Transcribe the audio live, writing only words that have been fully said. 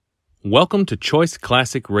Welcome to Choice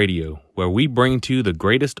Classic Radio, where we bring to you the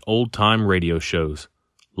greatest old-time radio shows.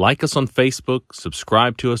 Like us on Facebook,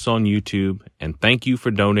 subscribe to us on YouTube, and thank you for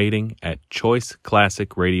donating at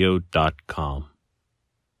choiceclassicradio.com.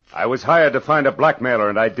 I was hired to find a blackmailer,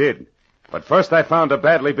 and I did. But first I found a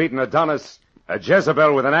badly beaten Adonis, a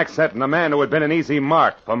Jezebel with an accent, and a man who had been an easy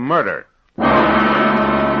mark for murder.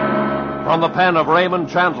 From the pen of Raymond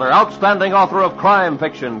Chandler, outstanding author of crime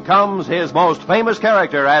fiction, comes his most famous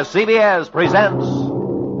character as CBS presents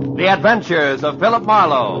The Adventures of Philip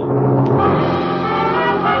Marlowe.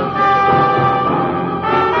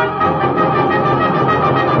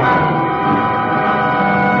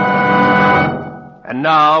 And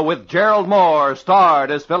now, with Gerald Moore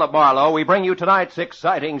starred as Philip Marlowe, we bring you tonight's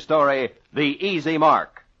exciting story, The Easy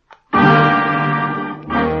Mark.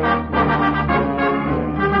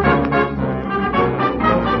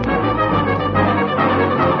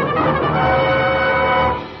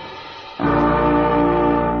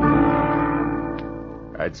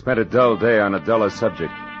 I'd spent a dull day on a duller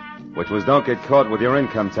subject, which was don't get caught with your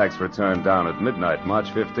income tax return down at midnight, March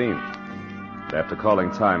 15th. After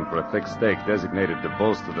calling time for a thick steak designated to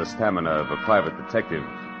bolster the stamina of a private detective,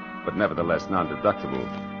 but nevertheless non-deductible,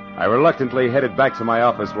 I reluctantly headed back to my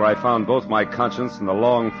office where I found both my conscience and the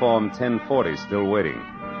long Form 1040 still waiting,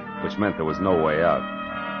 which meant there was no way out.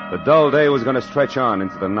 The dull day was going to stretch on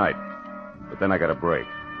into the night, but then I got a break,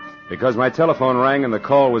 because my telephone rang and the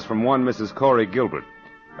call was from one Mrs. Corey Gilbert,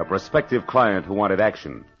 a prospective client who wanted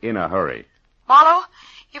action in a hurry. Marlowe,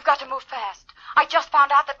 you've got to move fast. I just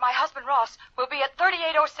found out that my husband, Ross, will be at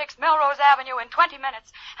 3806 Melrose Avenue in 20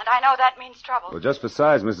 minutes, and I know that means trouble. Well, just for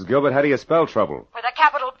size, Mrs. Gilbert, how do you spell trouble? With a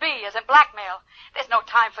capital B, as in blackmail. There's no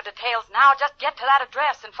time for details now. Just get to that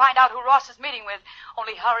address and find out who Ross is meeting with.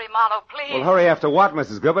 Only hurry, Marlowe, please. Well, hurry after what,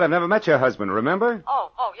 Mrs. Gilbert? I've never met your husband, remember?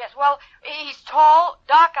 Oh, yes. Well, he's tall,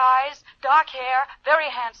 dark eyes, dark hair, very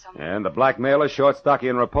handsome. And the blackmailer, short, stocky,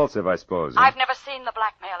 and repulsive, I suppose. I've never seen the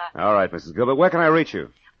blackmailer. All right, Mrs. Gilbert, where can I reach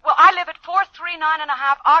you? Well, I live at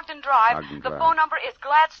 439.5 Ogden Drive. Ogden The Drive. phone number is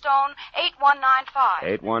Gladstone 8195.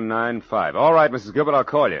 8195. All right, Mrs. Gilbert, I'll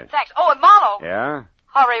call you. Thanks. Oh, and Marlowe. Yeah?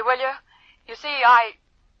 Hurry, will you? You see, I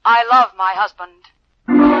love my husband.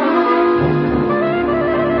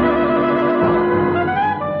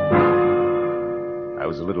 I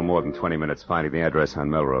was a little more than 20 minutes finding the address on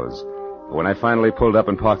Melrose. But when I finally pulled up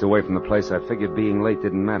and parked away from the place, I figured being late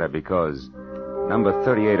didn't matter because number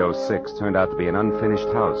 3806 turned out to be an unfinished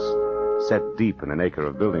house set deep in an acre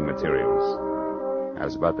of building materials. I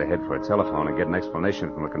was about to head for a telephone and get an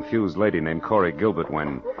explanation from a confused lady named Corey Gilbert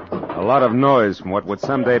when a lot of noise from what would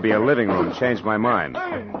someday be a living room changed my mind.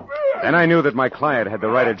 Then I knew that my client had the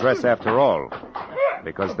right address after all,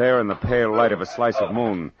 because there in the pale light of a slice of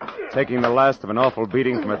moon, taking the last of an awful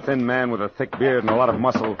beating from a thin man with a thick beard and a lot of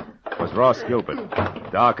muscle, was Ross Gilbert.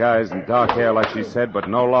 Dark eyes and dark hair, like she said, but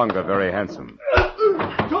no longer very handsome.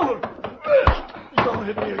 Don't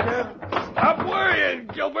hit me again. Stop worrying,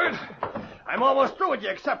 Gilbert. I'm almost through with you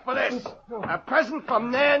except for this. A present from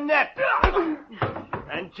Nanette.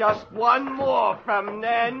 And just one more from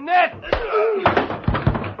Nanette.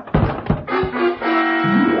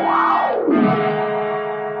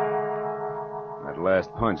 That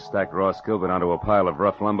last punch stacked Ross Gilbert onto a pile of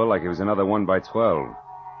rough lumber like he was another 1x12.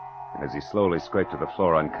 And as he slowly scraped to the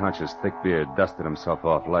floor unconscious, thick beard dusted himself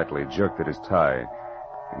off lightly, jerked at his tie,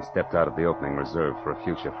 and stepped out of the opening reserved for a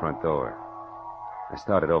future front door. I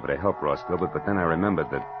started over to help Ross Gilbert, but then I remembered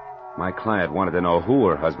that my client wanted to know who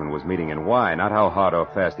her husband was meeting and why, not how hard or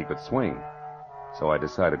fast he could swing. So I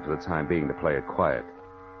decided for the time being to play it quiet.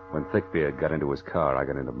 When Thickbeard got into his car, I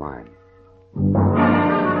got into mine.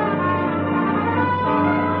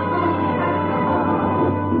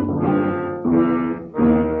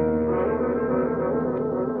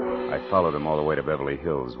 I followed him all the way to Beverly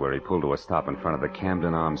Hills, where he pulled to a stop in front of the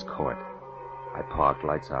Camden Arms Court. I parked,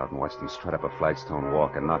 lights out, and watched him strut up a flagstone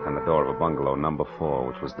walk and knock on the door of a bungalow, number 4,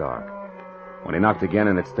 which was dark. When he knocked again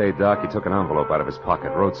and it stayed dark, he took an envelope out of his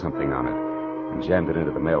pocket, wrote something on it, and jammed it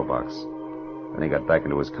into the mailbox. Then he got back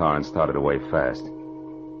into his car and started away fast.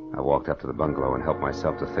 I walked up to the bungalow and helped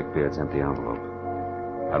myself to Thickbeard's empty envelope.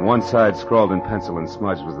 On one side, scrawled in pencil and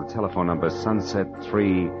smudged, was the telephone number Sunset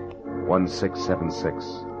 31676.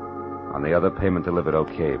 On the other, payment delivered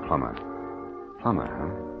okay, Plummer. Plummer,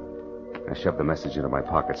 huh? I shoved the message into my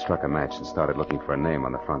pocket, struck a match, and started looking for a name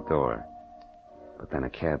on the front door. But then a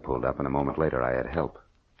cab pulled up, and a moment later I had help.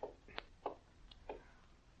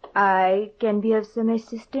 I can be of some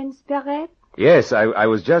assistance, perhaps? Yes, I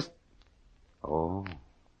was just... Oh.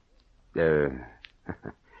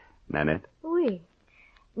 Nanette? Oui.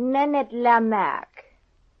 Nanette Lamarck.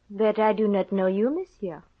 But I do not know you,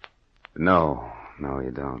 monsieur. No,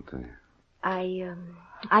 you don't.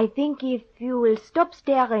 I think if you will stop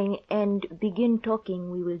staring and begin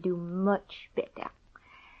talking, we will do much better.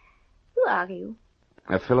 Who are you?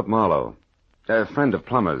 Philip Marlowe. A friend of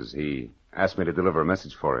Plummer's. He asked me to deliver a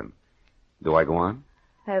message for him. Do I go on?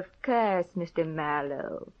 Of course, Mr.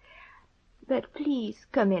 Marlowe. But please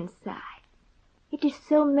come inside. It is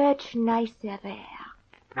so much nicer there.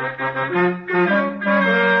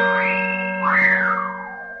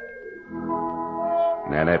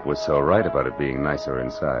 Nanette was so right about it being nicer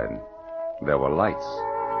inside. There were lights.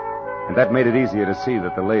 And that made it easier to see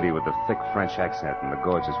that the lady with the thick French accent and the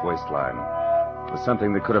gorgeous waistline was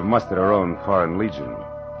something that could have mustered her own foreign legion.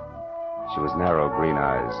 She was narrow green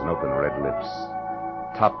eyes and open red lips,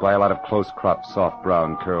 topped by a lot of close-cropped soft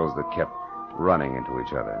brown curls that kept running into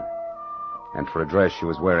each other. And for a dress, she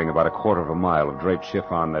was wearing about a quarter of a mile of draped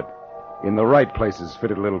chiffon that, in the right places,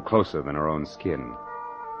 fitted a little closer than her own skin.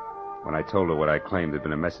 When I told her what I claimed had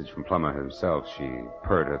been a message from Plummer himself, she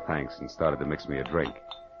purred her thanks and started to mix me a drink.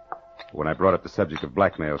 When I brought up the subject of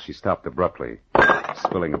blackmail, she stopped abruptly,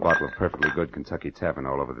 spilling a bottle of perfectly good Kentucky Tavern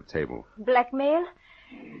all over the table. Blackmail?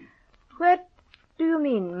 What do you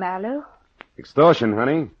mean, Marlowe? Extortion,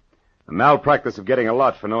 honey. The malpractice of getting a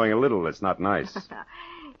lot for knowing a little that's not nice.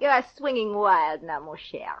 You are swinging wild now, mon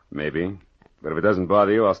cher. Maybe. But if it doesn't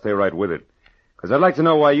bother you, I'll stay right with it. Because I'd like to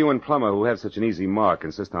know why you and Plummer, who have such an easy mark,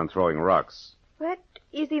 insist on throwing rocks. What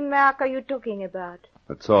easy mark are you talking about?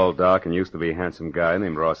 A tall, dark, and used to be a handsome guy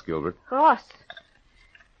named Ross Gilbert. Ross?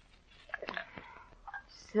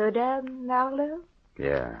 Soda, Marlowe?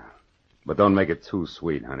 Yeah. But don't make it too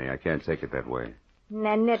sweet, honey. I can't take it that way.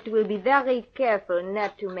 Nanette will be very careful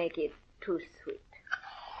not to make it too sweet.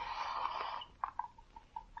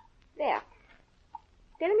 There.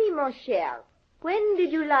 Tell me, mon cher, when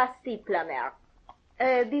did you last see Plummer?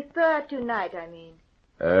 Before tonight, I mean.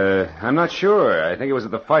 I'm not sure. I think it was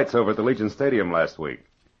at the fights over at the Legion Stadium last week.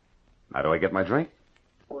 Now, do I get my drink?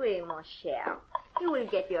 Oui, mon cher. You will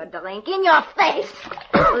get your drink in your face,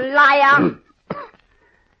 liar.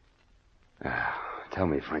 Tell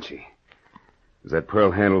me, Frenchie, is that pearl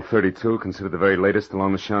handle 32 considered the very latest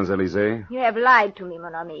along the Champs-Élysées? You have lied to me,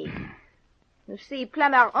 mon ami. You see,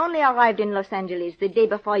 Plummer only arrived in Los Angeles the day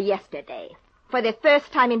before yesterday, for the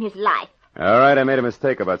first time in his life. All right, I made a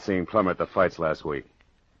mistake about seeing Plummer at the fights last week.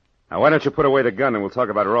 Now, why don't you put away the gun and we'll talk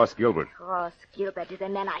about Ross Gilbert? Ross Gilbert is a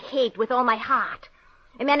man I hate with all my heart.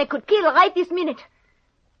 A man I could kill right this minute.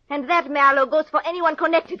 And that, Marlowe, goes for anyone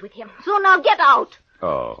connected with him. So now get out.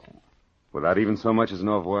 Oh, without even so much as an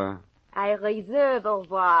au revoir? I reserve au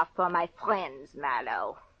revoir for my friends,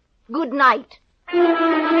 Marlowe. Good night.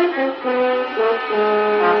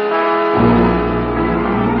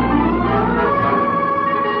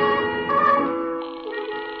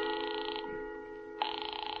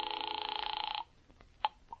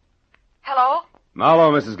 Hello?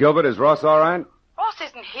 Marlowe, Mrs. Gilbert, is Ross all right? Ross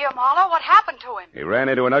isn't here, Marlowe. What happened to him? He ran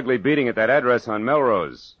into an ugly beating at that address on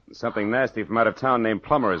Melrose. Something nasty from out of town named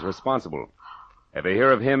Plummer is responsible. Ever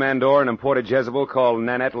hear of him and/or an imported Jezebel called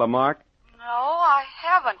Nanette Lamarck? No, I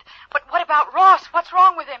haven't. But what about Ross? What's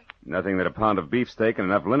wrong with him? Nothing that a pound of beefsteak and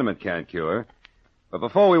enough liniment can't cure. But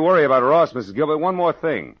before we worry about Ross, Mrs. Gilbert, one more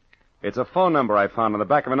thing. It's a phone number I found on the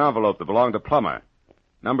back of an envelope that belonged to Plummer.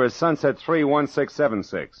 Number is Sunset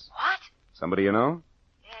 31676. What? Somebody you know?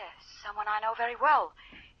 Yes, someone I know very well.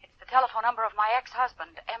 It's the telephone number of my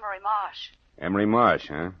ex-husband, Emery Marsh. Emery Marsh,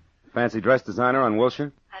 huh? Fancy dress designer on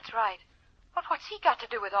Wilshire? That's right. But what's he got to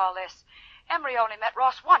do with all this? Emery only met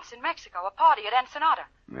Ross once in Mexico, a party at Ensenada.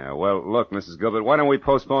 Yeah, well, look, Mrs. Gilbert, why don't we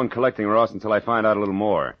postpone collecting Ross until I find out a little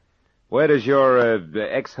more? Where does your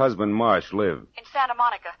ex-husband Marsh live? In Santa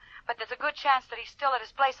Monica. But there's a good chance that he's still at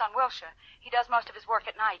his place on Wilshire. He does most of his work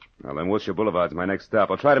at night. Well, then Wilshire Boulevard's my next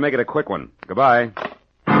stop. I'll try to make it a quick one. Goodbye.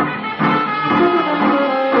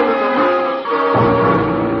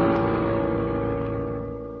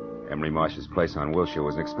 Emery Marsh's place on Wilshire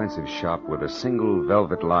was an expensive shop with a single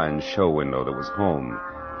velvet-lined show window that was home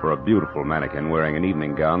for a beautiful mannequin wearing an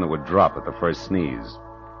evening gown that would drop at the first sneeze.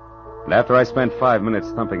 And after I spent 5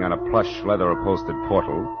 minutes thumping on a plush, leather-upholstered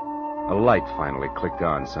portal, a light finally clicked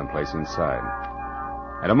on someplace inside.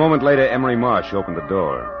 And a moment later, Emery Marsh opened the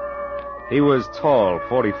door. He was tall,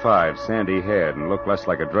 45, sandy-haired, and looked less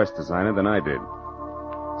like a dress designer than I did.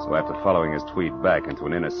 So after following his tweed back into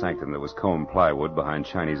an inner sanctum that was combed plywood behind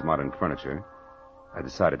Chinese modern furniture, I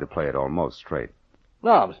decided to play it almost straight.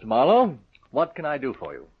 Now, Mr. Marlowe, what can I do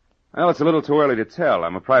for you? Well, it's a little too early to tell.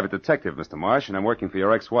 I'm a private detective, Mr. Marsh, and I'm working for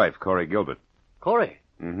your ex-wife, Corey Gilbert. Corey?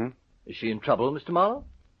 Mm-hmm. Is she in trouble, Mr. Marlowe?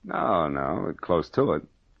 No, we're close to it.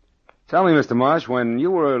 Tell me, Mr. Marsh, when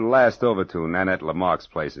you were last over to Nanette Lamarck's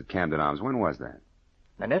place at Camden Arms, when was that?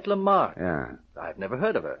 Nanette Lamarck? Yeah. I've never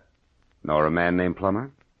heard of her. Nor a man named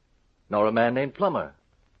Plummer? Nor a man named Plummer.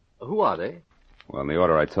 Who are they? Well, in the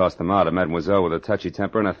order I tossed them out, a mademoiselle with a touchy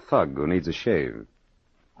temper and a thug who needs a shave.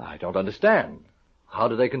 I don't understand. How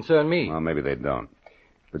do they concern me? Well, maybe they don't.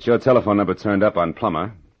 But your telephone number turned up on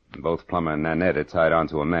Plummer. And both Plummer and Nanette are tied on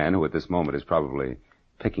to a man who at this moment is probably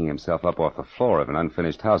picking himself up off the floor of an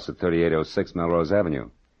unfinished house at 3806 Melrose Avenue.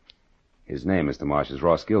 His name, Mr. Marsh, is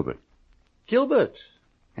Ross Gilbert. Gilbert?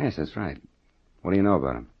 Yes, that's right. What do you know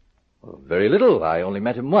about him? Well, very little. I only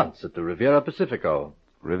met him once at the Riviera Pacifico.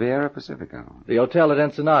 Riviera Pacifico? The hotel at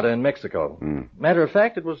Ensenada in Mexico. Matter of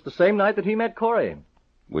fact, it was the same night that he met Corey.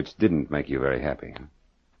 Which didn't make you very happy,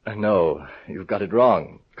 huh? No, you've got it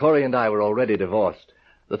wrong. Corey and I were already divorced.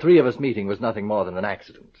 The three of us meeting was nothing more than an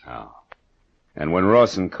accident. Oh. And when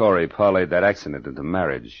Ross and Corey parlayed that accident into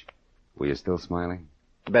marriage, were you still smiling?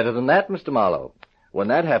 Better than that, Mr. Marlowe. When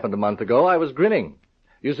that happened a month ago, I was grinning.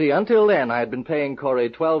 You see, until then, I had been paying Corey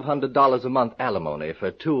 $1,200 a month alimony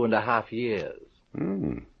for 2.5 years.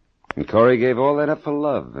 And Corey gave all that up for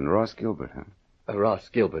love and Ross Gilbert, huh? Ross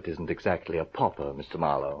Gilbert isn't exactly a pauper, Mr.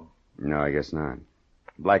 Marlowe. No, I guess not.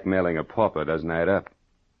 Blackmailing a pauper doesn't add up.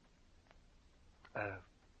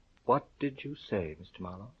 What did you say, Mr.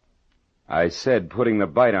 Marlowe? I said putting the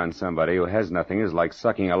bite on somebody who has nothing is like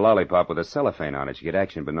sucking a lollipop with a cellophane on it. You get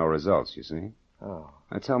action but no results, you see? Oh.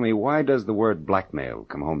 Now tell me, why does the word blackmail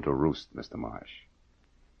come home to roost, Mr. Marsh?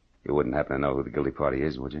 You wouldn't happen to know who the guilty party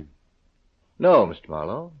is, would you? No, Mr.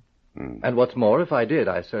 Marlowe. And what's more, if I did,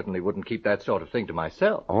 I certainly wouldn't keep that sort of thing to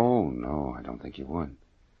myself. Oh, no, I don't think you would.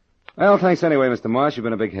 Well, thanks anyway, Mr. Marsh. You've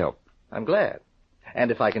been a big help. I'm glad. And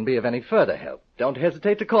if I can be of any further help, don't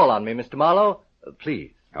hesitate to call on me, Mr. Marlowe.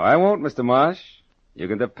 Please. Oh, I won't, Mr. Marsh. You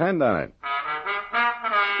can depend on it.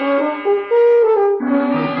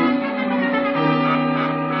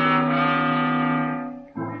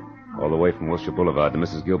 All the way from Wilshire Boulevard to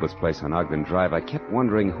Mrs. Gilbert's place on Ogden Drive, I kept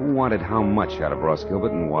wondering who wanted how much out of Ross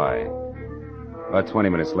Gilbert and why. About 20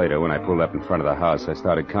 minutes later, when I pulled up in front of the house, I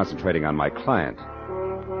started concentrating on my client,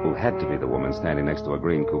 who had to be the woman standing next to a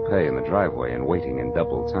green coupe in the driveway and waiting in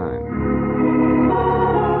double time.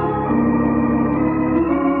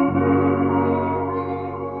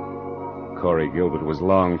 Corey Gilbert was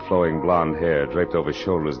long, flowing blonde hair draped over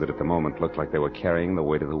shoulders that at the moment looked like they were carrying the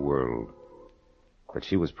weight of the world. But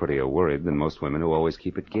she was prettier worried than most women who always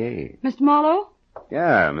keep it gay. Mr. Marlowe?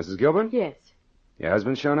 Yeah, Mrs. Gilbert? Yes. Your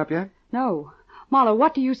husband shown up yet? No. Marlowe,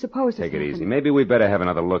 what do you suppose Take has it happened? easy. Maybe we'd better have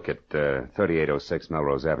another look at 3806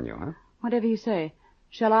 Melrose Avenue, huh? Whatever you say.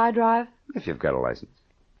 Shall I drive? If you've got a license.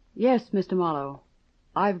 Yes, Mr. Marlowe.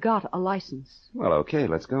 I've got a license. Well, okay,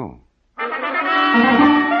 let's go.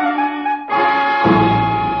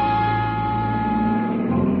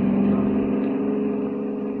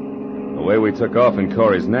 The way we took off in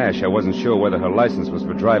Corey's Nash, I wasn't sure whether her license was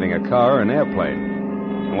for driving a car or an airplane.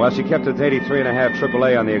 And while she kept it 83.5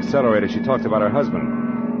 AAA on the accelerator, she talked about her husband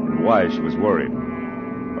and why she was worried.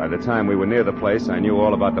 By the time we were near the place, I knew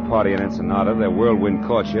all about the party in Ensenada, their whirlwind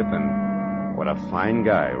courtship, and what a fine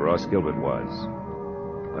guy Ross Gilbert was.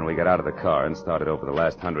 When we got out of the car and started over the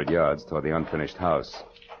last 100 yards toward the unfinished house,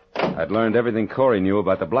 I'd learned everything Corey knew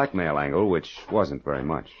about the blackmail angle, which wasn't very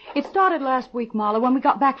much. It started last week, Marlowe, when we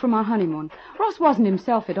got back from our honeymoon. Ross wasn't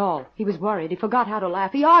himself at all. He was worried. He forgot how to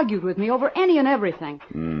laugh. He argued with me over any and everything.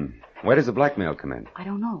 Where does the blackmail come in? I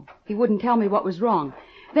don't know. He wouldn't tell me what was wrong.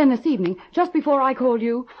 Then this evening, just before I called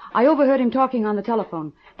you, I overheard him talking on the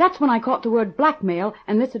telephone. That's when I caught the word blackmail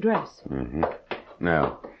and this address.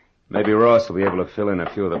 Now, maybe Ross will be able to fill in a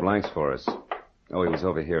few of the blanks for us. Oh, he was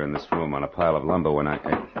over here in this room on a pile of lumber when Ross!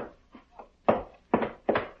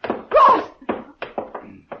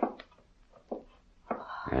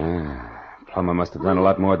 Plummer must have done a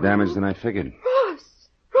lot more damage than I figured. Ross!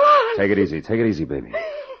 Take it easy, baby.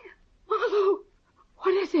 Marlowe,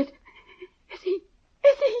 what is it? Is he...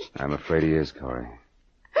 I'm afraid he is, Corey.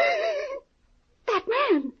 That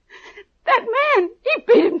man, he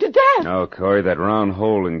beat him to death. No, Corey, that round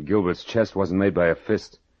hole in Gilbert's chest wasn't made by a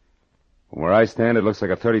fist. From where I stand, it looks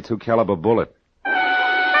like a .32 caliber bullet.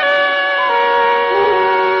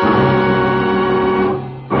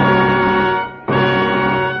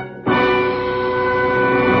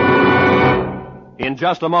 In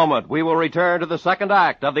just a moment, we will return to the second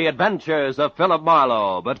act of The Adventures of Philip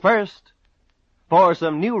Marlowe. But first, for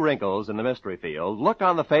some new wrinkles in the mystery field, look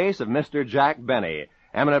on the face of Mr. Jack Benny,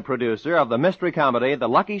 eminent producer of the mystery comedy The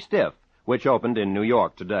Lucky Stiff, which opened in New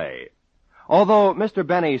York today. Although Mr.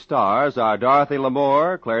 Benny's stars are Dorothy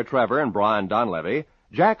Lamour, Claire Trevor, and Brian Donlevy,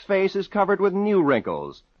 Jack's face is covered with new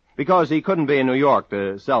wrinkles, because he couldn't be in New York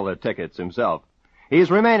to sell the tickets himself.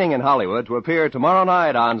 He's remaining in Hollywood to appear tomorrow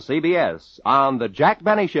night on CBS on The Jack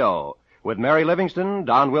Benny Show with Mary Livingston,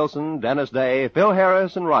 Don Wilson, Dennis Day, Phil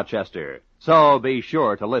Harris, and Rochester. So be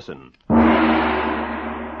sure to listen.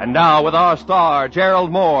 And now, with our star,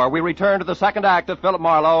 Gerald Moore, we return to the second act of Philip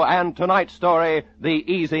Marlowe and tonight's story, The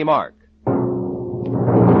Easy Mark.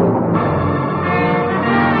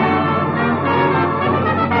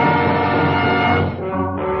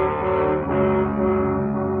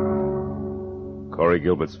 Corey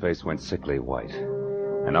Gilbert's face went sickly white,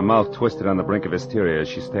 and her mouth twisted on the brink of hysteria as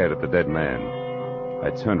she stared at the dead man.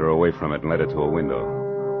 I turned her away from it and led her to a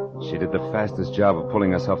window. She did the fastest job of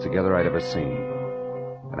pulling herself together I'd ever seen.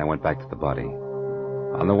 Then I went back to the body.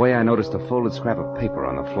 On the way, I noticed a folded scrap of paper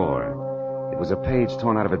on the floor. It was a page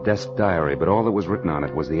torn out of a desk diary, but all that was written on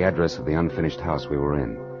it was the address of the unfinished house we were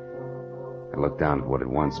in. I looked down at what had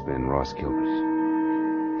once been Ross Gilbert.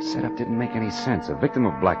 His setup didn't make any sense. A victim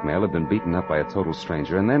of blackmail had been beaten up by a total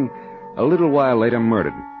stranger, and then, a little while later,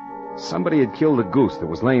 murdered. Somebody had killed the goose that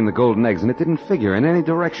was laying the golden eggs, and it didn't figure in any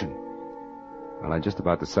direction. Well, I just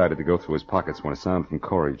about decided to go through his pockets when a sound from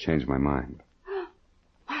Corey changed my mind.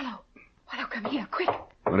 Marlowe, come here, quick.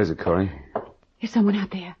 What is it, Corey? There's someone out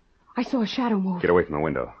there. I saw a shadow move. Get away from the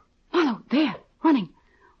window. Marlowe, there, running.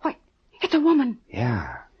 Why, it's a woman.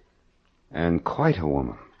 Yeah. And quite a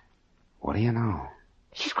woman. What do you know?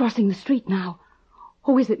 She's crossing the street now.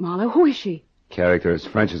 Who is it, Marlowe? Who is she? Character as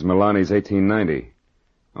French as Milani's 1890.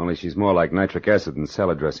 Only she's more like nitric acid than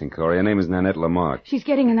salad dressing, Corey. Her name is Nanette Lamarck. She's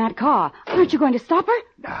getting in that car. Aren't you going to stop her?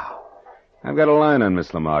 No. I've got a line on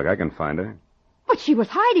Miss Lamarck. I can find her. But she was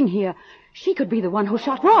hiding here. She could be the one who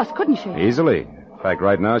shot Ross, couldn't she? Easily. In fact,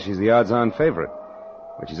 right now, she's the odds-on favorite.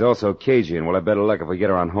 But she's also cagey, and we'll have better luck if we get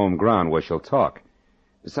her on home ground where she'll talk.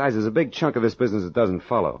 Besides, there's a big chunk of this business that doesn't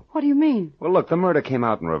follow. What do you mean? Well, look, the murder came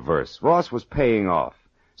out in reverse. Ross was paying off.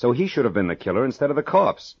 So he should have been the killer instead of the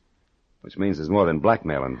corpse. Which means there's more than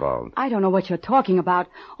blackmail involved. I don't know what you're talking about.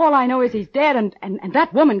 All I know is he's dead, and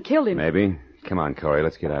that woman killed him. Maybe. Come on, Corey,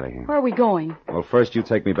 let's get out of here. Where are we going? Well, first you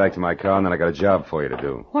take me back to my car, and then I got a job for you to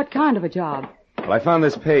do. What kind of a job? Well, I found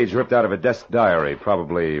this page ripped out of a desk diary,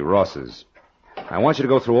 probably Ross's. I want you to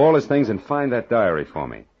go through all his things and find that diary for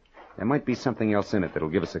me. There might be something else in it that'll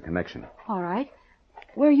give us a connection. All right.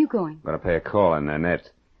 Where are you going? I'm going to pay a call on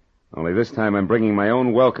Nanette. Only this time I'm bringing my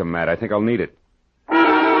own welcome mat. I think I'll need it.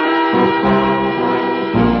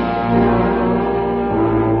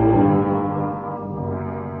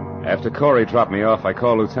 After Corey dropped me off, I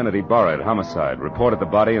called Lieutenant Ibarra at Homicide, reported the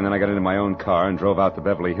body, and then I got into my own car and drove out to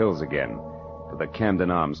Beverly Hills again, to the Camden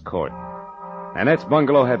Arms court. Nanette's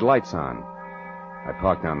bungalow had lights on. I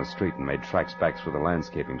parked down the street and made tracks back through the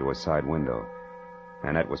landscaping to a side window.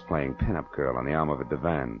 Nanette was playing pin-up girl on the arm of a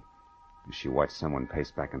divan. She watched someone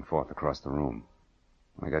pace back and forth across the room.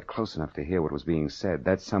 When I got close enough to hear what was being said,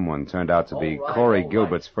 that someone turned out to be Corey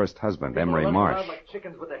Gilbert's first husband, Emery Marsh. Like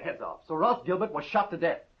chickens with their heads off. So Ross Gilbert was shot to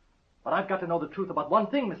death. But I've got to know the truth about one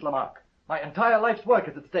thing, Miss Lamarck. My entire life's work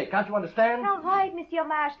is at stake. Can't you understand? All right, Monsieur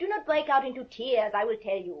Marsh. Do not break out into tears, I will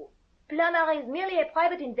tell you. Plummer is merely a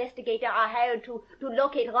private investigator I hired to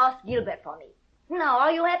locate Ross Gilbert for me. Now,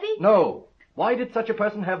 are you happy? No. Why did such a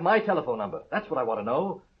person have my telephone number? That's what I want to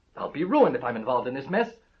know. I'll be ruined if I'm involved in this mess.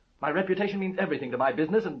 My reputation means everything to my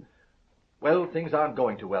business, and, well, things aren't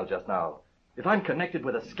going too well just now. If I'm connected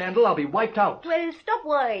with a scandal, I'll be wiped out. Well, stop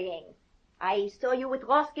worrying. I saw you with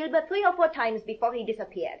Ross Gilbert 3 or 4 times before he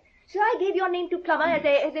disappeared. So I gave your name to Plummer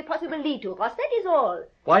as a possible lead to Ross. That is all.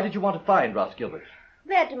 Why did you want to find Ross Gilbert?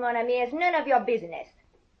 That, mon ami, is none of your business.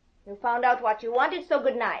 You found out what you wanted, so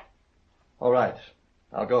good night. All right.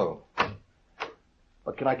 I'll go.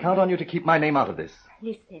 But can I count on you to keep my name out of this?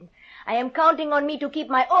 Listen, I am counting on me to keep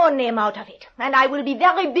my own name out of it. And I will be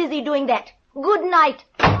very busy doing that. Good night.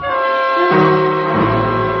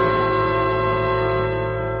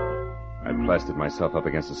 I plastered myself up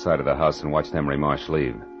against the side of the house and watched Emery Marsh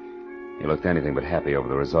leave. He looked anything but happy over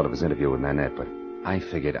the result of his interview with Nanette, but I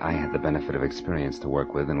figured I had the benefit of experience to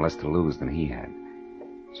work with and less to lose than he had.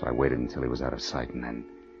 So I waited until he was out of sight, and then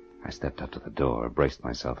I stepped up to the door, braced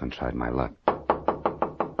myself, and tried my luck.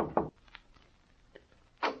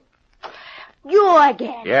 You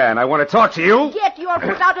again. Yeah, and I want to talk to you. Get your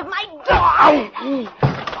foot out of my door.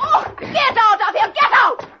 Oh, get out of here. Get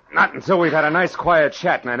out. Not until we've had a nice, quiet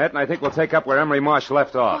chat, Nanette, and I think we'll take up where Emery Marsh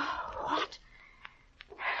left off. What?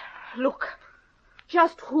 Look,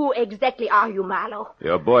 just who exactly are you, Marlowe?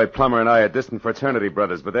 Your boy Plummer and I are distant fraternity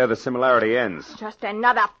brothers, but there the similarity ends. Just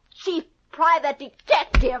another cheap private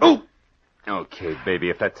detective. Oh! Okay, baby,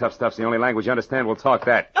 if that tough stuff's the only language you understand, we'll talk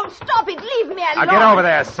that. Oh, stop it. Leave me alone. Now get over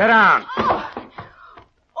there. Sit down.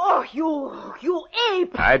 Oh, you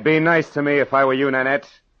ape! I'd be nice to me if I were you, Nanette.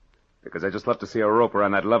 Because I just love to see a rope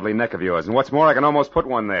around that lovely neck of yours. And what's more, I can almost put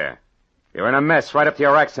one there. You're in a mess right up to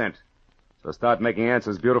your accent. So start making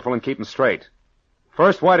answers beautiful and keep them straight.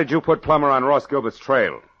 First, why did you put Plummer on Ross Gilbert's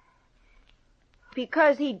trail?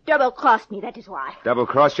 Because he double-crossed me, that is why.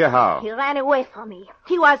 Double-crossed you? How? He ran away from me.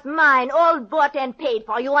 He was mine, all bought and paid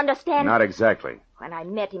for, you understand? Not exactly. When I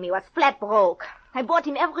met him, he was flat broke. I bought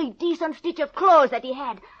him every decent stitch of clothes that he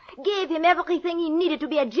had. Gave him everything he needed to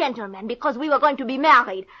be a gentleman because we were going to be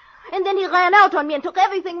married. And then he ran out on me and took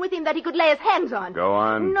everything with him that he could lay his hands on. Go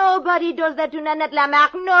on. Nobody does that to Nanette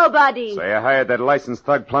Lamarck. Nobody. So you hired that licensed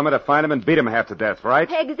thug Plummer to find him and beat him half to death, right?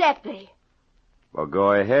 Exactly. Well,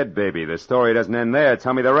 go ahead, baby. The story doesn't end there.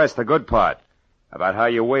 Tell me the rest, the good part. About how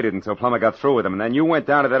you waited until Plummer got through with him, and then you went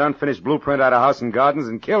down to that unfinished blueprint out of House and Gardens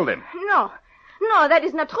and killed him. No, that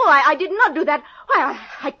is not true. I did not do that. Why,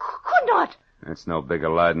 I could not. That's no bigger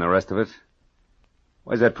lie than the rest of it.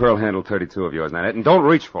 Where's that pearl handle 32 of yours, Nanette? And don't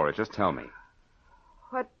reach for it. Just tell me.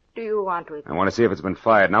 What do you want with it? I want to see if it's been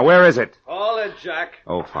fired. Now, where is it? Hold it, Jack.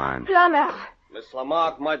 Oh, fine. Plummer. Miss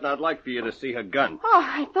Lamarck might not like for you to see her gun. Oh,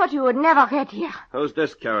 I thought you would never get here. Who's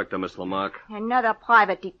this character, Miss Lamarck? Another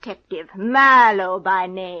private detective. Marlowe by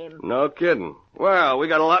name. No kidding. Well, we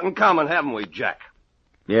got a lot in common, haven't we, Jack?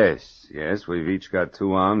 Yes. We've each got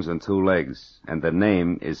 2 arms and 2 legs. And the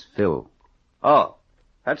name is Phil. Oh,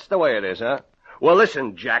 that's the way it is, huh? Well,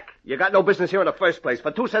 listen, Jack. You got no business here in the first place.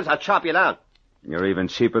 For 2 cents, I'll chop you down. You're even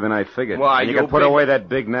cheaper than I figured. Why, and you can put away that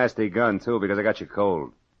big, nasty gun, too, because I got you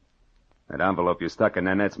cold. That envelope you stuck in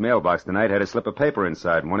Nanette's mailbox tonight had a slip of paper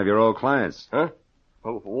inside, one of your old clients. Huh?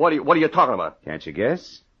 What are you talking about? Can't you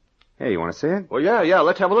guess? Hey, you want to see it? Well, yeah,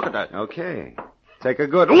 let's have a look at that. Okay. Take a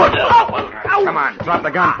good look. Come on, drop the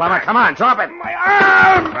gun, Plummer. Come on, drop it. My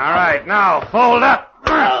arm! All right, now, fold up.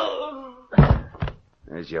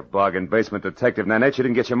 There's your bargain basement detective. Nanette, you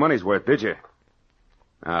didn't get your money's worth, did you?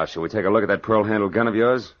 Now, shall we take a look at that pearl-handled gun of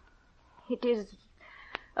yours? It is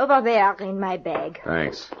over there in my bag.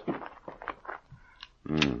 Thanks.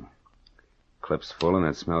 Clip's full and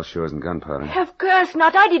that smell sure isn't gunpowder. Of course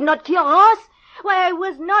not. I did not kill Ross. Why, I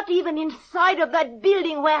was not even inside of that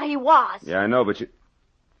building where he was. Yeah, I know, but you...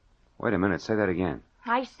 Wait a minute. Say that again.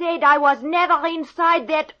 I said I was never inside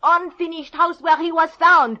that unfinished house where he was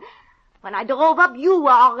found. When I drove up, you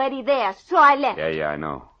were already there, so I left. Yeah, I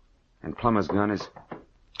know. And Plummer's gun is...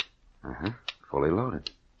 fully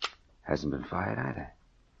loaded. Hasn't been fired either.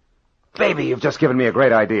 Baby, you've just given me a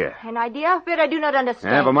great idea. An idea? But I do not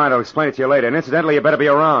understand. Never mind, I'll explain it to you later. And incidentally, you better be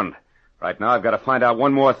around. Right now, I've got to find out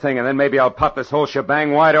one more thing, and then maybe I'll pop this whole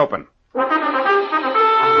shebang wide open.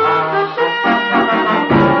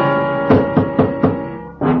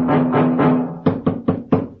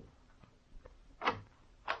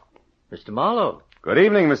 Mr. Marlowe. Good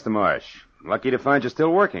evening, Mr. Marsh. Lucky to find you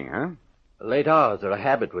still working, huh? Late hours are a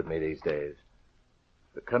habit with me these days.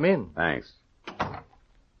 Come in. Thanks.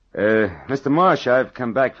 Mr. Marsh, I've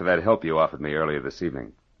come back for that help you offered me earlier this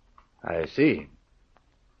evening. I see.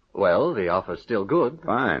 Well, the offer's still good.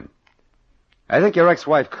 Fine. I think your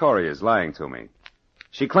ex-wife, Corey, is lying to me.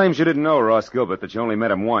 She claims you didn't know Ross Gilbert, that you only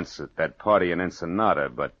met him once at that party in Ensenada,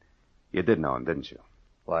 but you did know him, didn't you?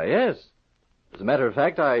 Why, yes. As a matter of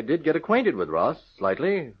fact, I did get acquainted with Ross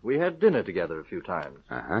slightly. We had dinner together a few times.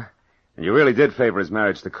 Uh-huh. And you really did favor his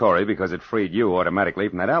marriage to Corey because it freed you automatically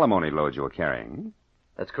from that alimony load you were carrying.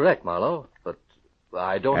 That's correct, Marlowe, but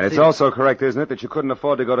I don't And it's also correct, isn't it, that you couldn't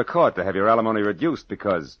afford to go to court to have your alimony reduced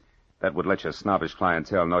because that would let your snobbish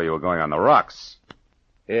clientele know you were going on the rocks.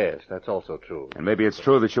 Yes, that's also true. And maybe it's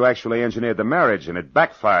true that you actually engineered the marriage and it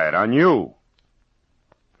backfired on you.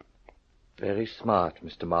 Very smart,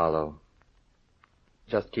 Mr. Marlowe.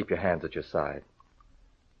 Just keep your hands at your side.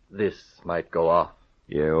 This might go off.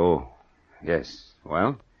 Yes.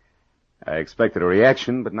 Well, I expected a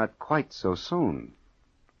reaction, but not quite so soon.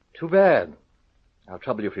 Too bad. I'll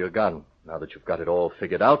trouble you for your gun, now that you've got it all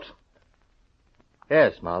figured out.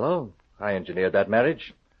 Yes, Marlowe, I engineered that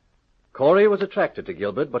marriage. Corey was attracted to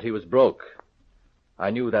Gilbert, but he was broke.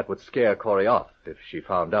 I knew that would scare Corey off if she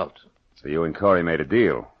found out. So you and Corey made a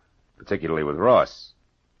deal, particularly with Ross.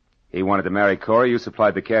 He wanted to marry Corey, you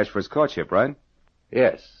supplied the cash for his courtship, right?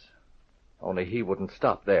 Yes, only he wouldn't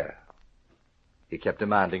stop there. He kept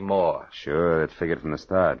demanding more. Sure, that figured from the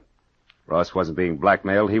start. Ross wasn't being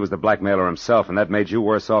blackmailed, he was the blackmailer himself, and that made you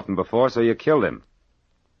worse off than before, so you killed him.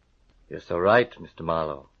 You're so right, Mr.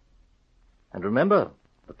 Marlowe. And remember,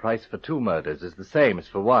 the price for 2 murders is the same as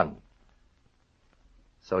for 1.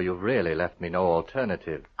 So you've really left me no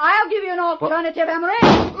alternative. I'll give you an alternative,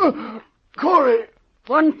 Emery. Corey!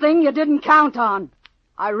 One thing you didn't count on.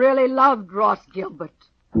 I really loved Ross Gilbert.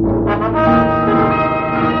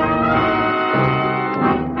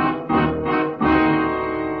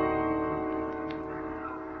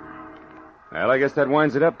 Well, I guess that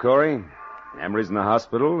winds it up, Corey. Emery's in the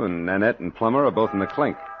hospital, and Nanette and Plummer are both in the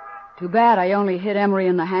clink. Too bad I only hit Emery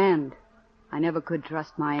in the hand. I never could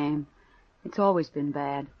trust my aim. It's always been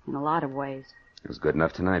bad, in a lot of ways. It was good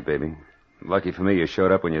enough tonight, baby. Lucky for me you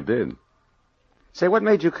showed up when you did. Say, what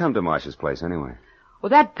made you come to Marsh's place, anyway? Well,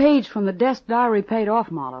 that page from the desk diary paid off,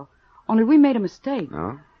 Marlowe. Only we made a mistake.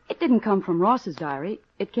 Oh? It didn't come from Ross's diary.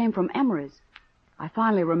 It came from Emery's. I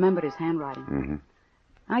finally remembered his handwriting. Mm-hmm.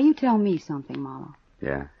 Now, you tell me something, Marlowe.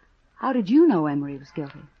 Yeah? How did you know Emery was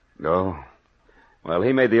guilty? Oh. Well,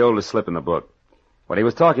 he made the oldest slip in the book. When he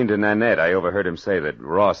was talking to Nanette, I overheard him say that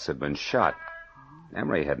Ross had been shot.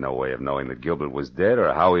 Emery had no way of knowing that Gilbert was dead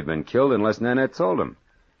or how he'd been killed unless Nanette told him.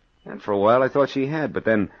 And for a while I thought she had, but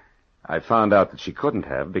then I found out that she couldn't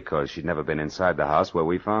have because she'd never been inside the house where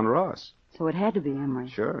we found Ross. So it had to be Emery.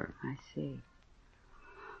 Sure. I see.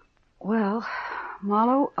 Well,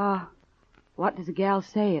 Marlowe, what does a gal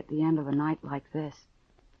say at the end of a night like this?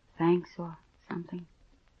 Thanks or something?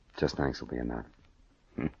 Just thanks will be enough.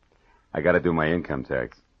 I gotta do my income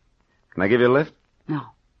tax. Can I give you a lift? No,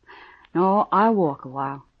 I'll walk a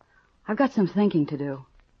while. I've got some thinking to do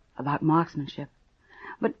about marksmanship.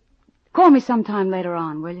 But call me sometime later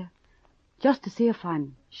on, will you? Just to see if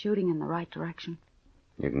I'm shooting in the right direction.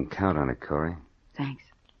 You can count on it, Corey. Thanks.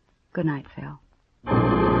 Good night, Phil.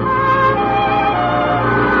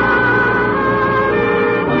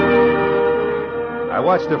 I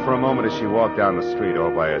watched her for a moment as she walked down the street all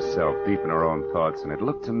by herself, deep in her own thoughts, and it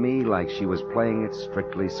looked to me like she was playing it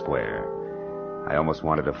strictly square. I almost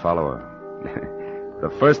wanted to follow her. The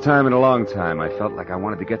first time in a long time, I felt like I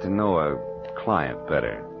wanted to get to know a client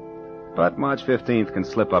better. But March 15th can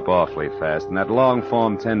slip up awfully fast, and that long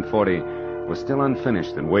Form 1040 was still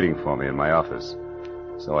unfinished and waiting for me in my office.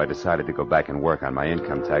 So I decided to go back and work on my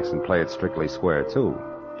income tax and play it strictly square, too.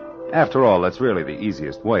 After all, that's really the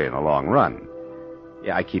easiest way in the long run.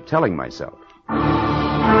 Yeah, I keep telling myself.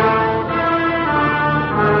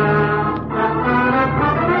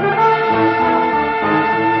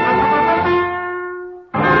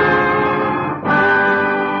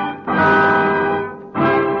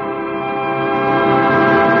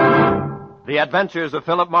 The Adventures of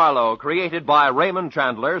Philip Marlowe, created by Raymond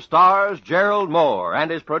Chandler, stars Gerald Moore,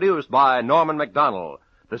 and is produced by Norman MacDonald.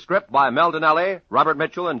 The script by Mel Donnelly, Robert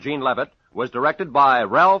Mitchell, and Gene Levitt was directed by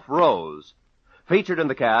Ralph Rose. Featured in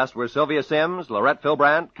the cast were Sylvia Sims, Lorette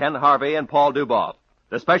Filbrandt, Ken Harvey, and Paul Duboff.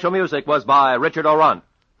 The special music was by Richard Orunt.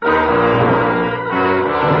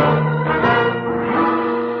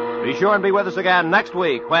 Be sure and be with us again next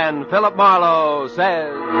week when Philip Marlowe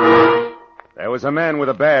says... There was a man with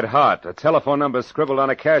a bad heart, a telephone number scribbled on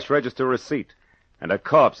a cash register receipt, and a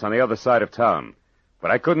corpse on the other side of town.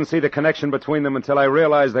 But I couldn't see the connection between them until I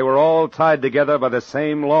realized they were all tied together by the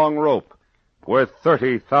same long rope, worth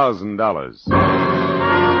 $30,000.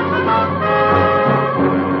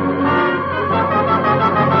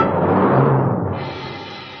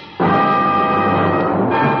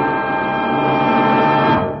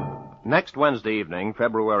 Next Wednesday evening,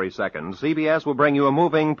 February 2nd, CBS will bring you a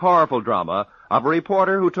moving, powerful drama of a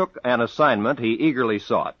reporter who took an assignment he eagerly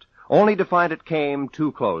sought, only to find it came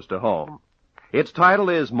too close to home. Its title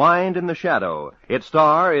is Mind in the Shadow. Its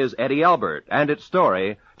star is Eddie Albert, and its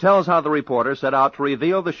story tells how the reporter set out to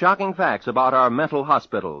reveal the shocking facts about our mental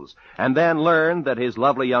hospitals, and then learned that his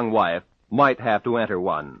lovely young wife might have to enter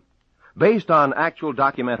one. Based on actual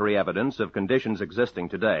documentary evidence of conditions existing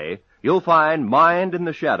today, you'll find Mind in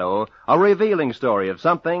the Shadow, a revealing story of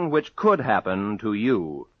something which could happen to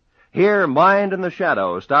you. Hear Mind in the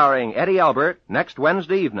Shadow, starring Eddie Albert, next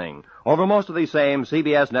Wednesday evening, over most of these same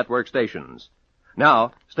CBS network stations.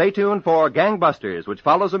 Now, stay tuned for Gangbusters, which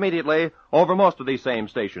follows immediately over most of these same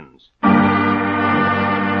stations.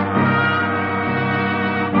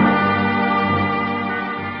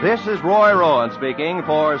 This is Roy Rowan speaking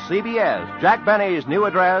for CBS, Jack Benny's new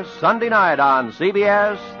address, Sunday night on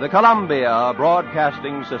CBS, the Columbia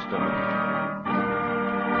Broadcasting System.